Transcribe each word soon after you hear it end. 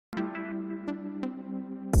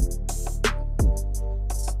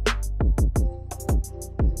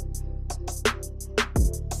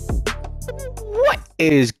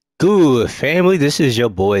Is good, family? This is your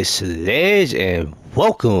boy Sledge, and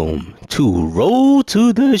welcome to Roll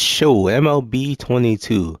to the Show MLB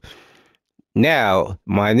 22. Now,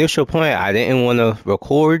 my initial plan, I didn't want to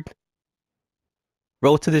record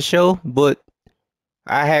Roll to the Show, but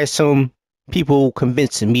I had some people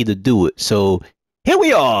convincing me to do it. So here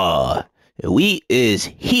we are. We is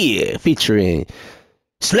here featuring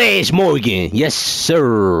Sledge Morgan. Yes,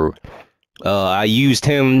 sir. I used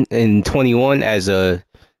him in 21 as a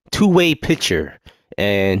two-way pitcher,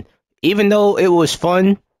 and even though it was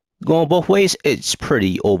fun going both ways, it's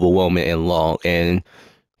pretty overwhelming and long. And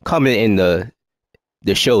coming in the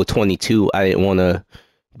show 22, I didn't want to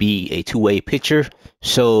be a two-way pitcher,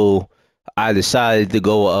 so I decided to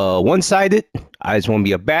go one-sided. I just want to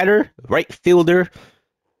be a batter, right fielder,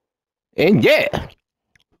 and yeah,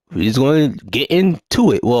 we're just going to get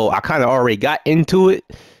into it. Well, I kind of already got into it.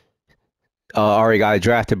 Already got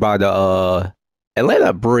drafted by the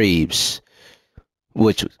Atlanta Braves,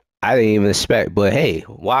 which I didn't even expect. But hey,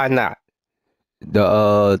 why not?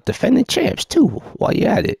 The defending champs too. While you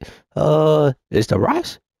at it, is the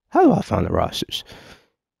roster? How do I find the rosters?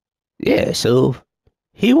 Yeah, so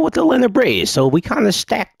he with the Atlanta Braves. So we kind of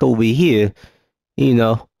stacked over here, you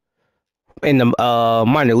know, in the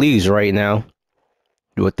minor leagues right now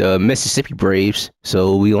with the Mississippi Braves.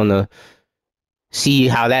 So we gonna see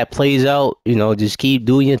how that plays out. You know, just keep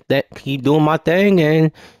doing keep doing my thing,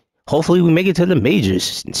 and hopefully we make it to the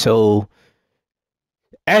majors. So,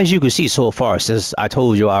 as you can see so far, since I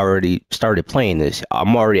told you I already started playing this,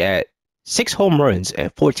 I'm already at 6 home runs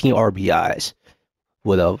and 14 RBIs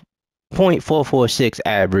with a .446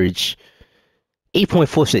 average,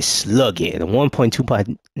 8.46 slugging, and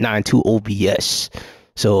 1.292 OBS.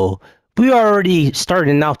 So we already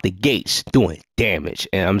starting out the gates doing damage,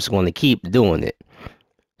 and I'm just going to keep doing it.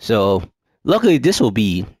 So luckily this will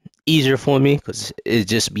be easier for me because it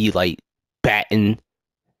just be like batting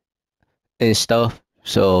and stuff.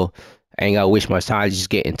 So I ain't gotta waste my time, just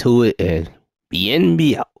get into it and be in,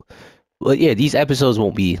 be out. But yeah, these episodes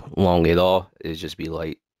won't be long at all. It'll just be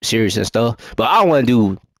like serious and stuff. But I don't want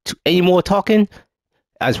to do any more talking.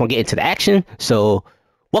 I just want to get into the action. So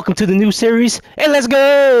welcome to the new series, and let's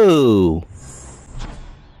go!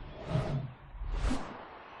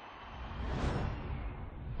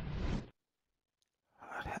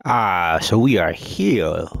 So we are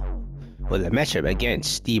here with a matchup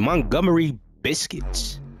against the Montgomery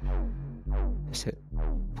Biscuits. It's an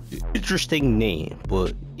interesting name,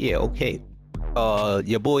 but yeah, okay.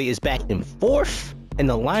 Your boy is back in 4th in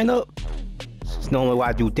the lineup. It's normally where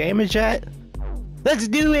I do damage at. Let's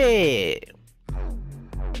do it!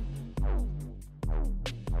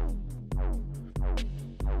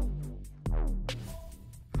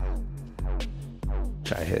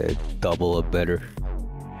 Try to hit a double or better.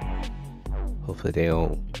 Hopefully they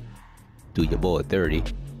don't do your boy 30.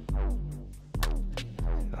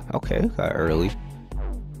 Okay, got early.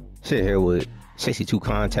 Sit here with 62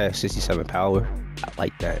 contact, 67 power. I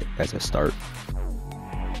like that as a start.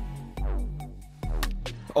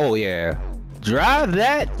 Oh yeah, drive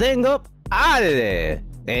that thing up out of there.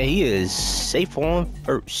 And he is safe on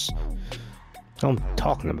first. That's what I'm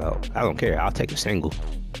talking about. I don't care, I'll take a single.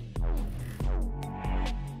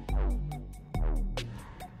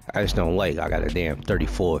 I just don't like I got a damn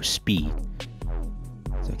 34 speed.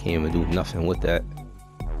 So I can't even do nothing with that.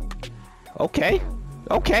 Okay.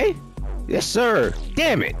 Okay. Yes, sir.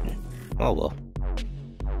 Damn it. Oh, well.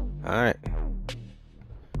 Alright.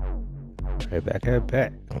 Right back at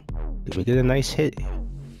back. Did we get a nice hit?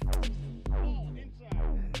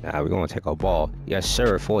 Now we're going to take a ball. Yes,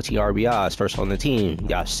 sir. 14 RBIs. First on the team.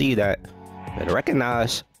 Y'all see that. Better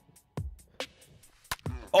recognize.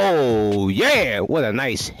 Oh, yeah. What a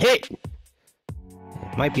nice hit.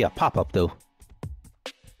 It might be a pop-up, though.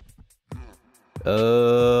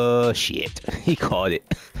 Shit. He caught it.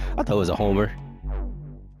 I thought it was a homer.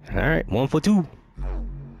 Alright, 1 for 2.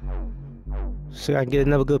 See if I can get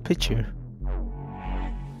another good picture.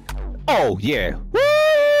 Oh, yeah.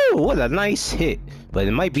 Woo! What a nice hit. But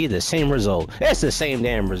it might be the same result. It's the same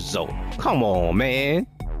damn result. Come on, man.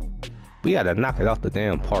 We gotta knock it off the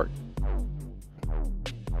damn park.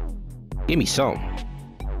 Give me some.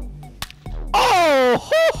 Oh!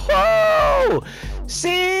 Ho, ho!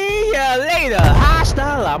 See ya later.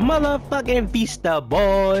 Hasta la motherfucking vista,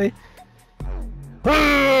 boy.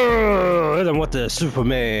 I don't want the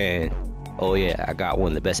Superman. Oh yeah, I got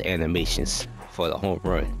one of the best animations for the home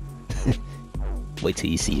run. Wait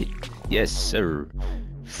till you see it. Yes, sir.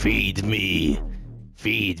 Feed me.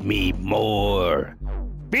 Feed me more.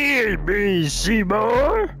 Feed me,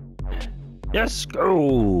 Seymour. Let's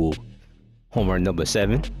go. Home run number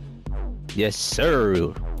 7. Yes,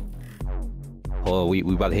 sir. Oh, we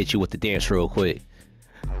about to hit you with the dance real quick.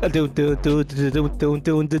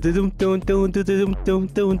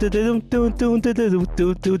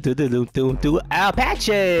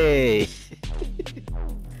 Apache!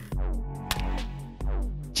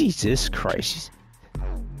 Jesus Christ.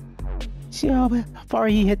 See how far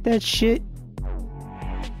he hit that shit?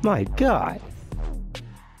 My God.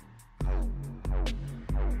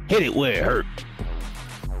 Hit it where it hurt.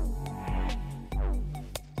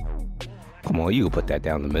 Come on, you can put that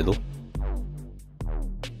down the middle.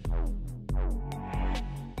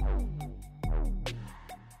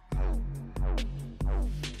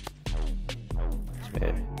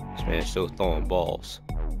 This man's still throwing balls.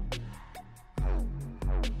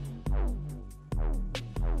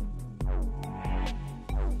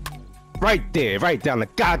 Right there, right down the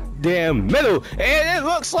goddamn middle. And it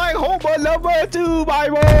looks like homer number 2, my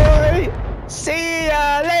boy. See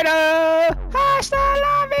ya later. Hasta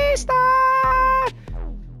la vista.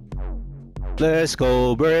 Let's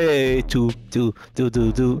go, Bray.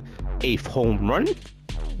 8th home run.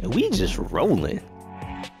 And we just rolling.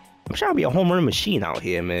 I'm trying to be a home run machine out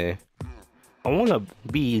here, man. I want to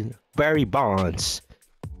be Barry Bonds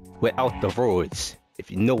without the roids,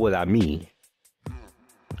 if you know what I mean.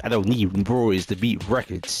 I don't need roids to beat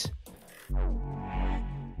records.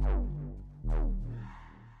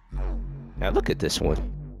 Now look at this one.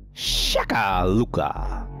 Shaka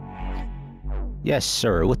Luka. Yes,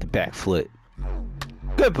 sir, with the back flip.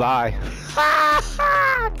 Goodbye.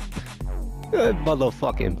 Good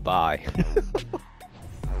motherfucking bye.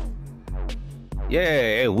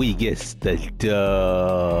 Yeah, we get the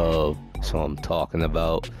dub. That's what I'm talking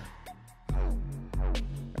about.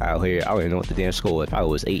 Out here, I don't even know what the damn score was. Probably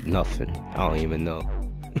was 8-0. I don't even know.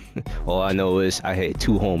 All I know is I hit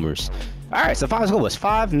 2 homers. Alright, so final score was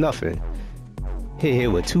 5-0. Hit here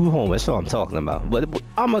with 2 homers. That's what I'm talking about. But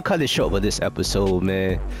I'm gonna cut it short for this episode,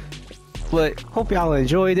 man. But hope y'all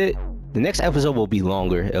enjoyed it. The next episode will be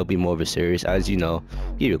longer. It'll be more of a series, as you know.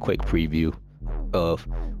 Give you a quick preview of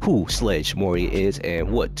who Sledge Mori is and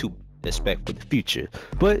what to expect for the future.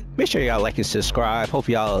 But make sure y'all like and subscribe. Hope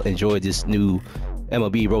y'all enjoyed this new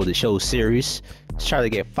MLB Road to Show series. Let's try to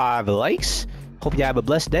get 5 likes. Hope you have a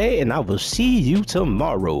blessed day, and I will see you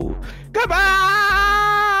tomorrow. Goodbye!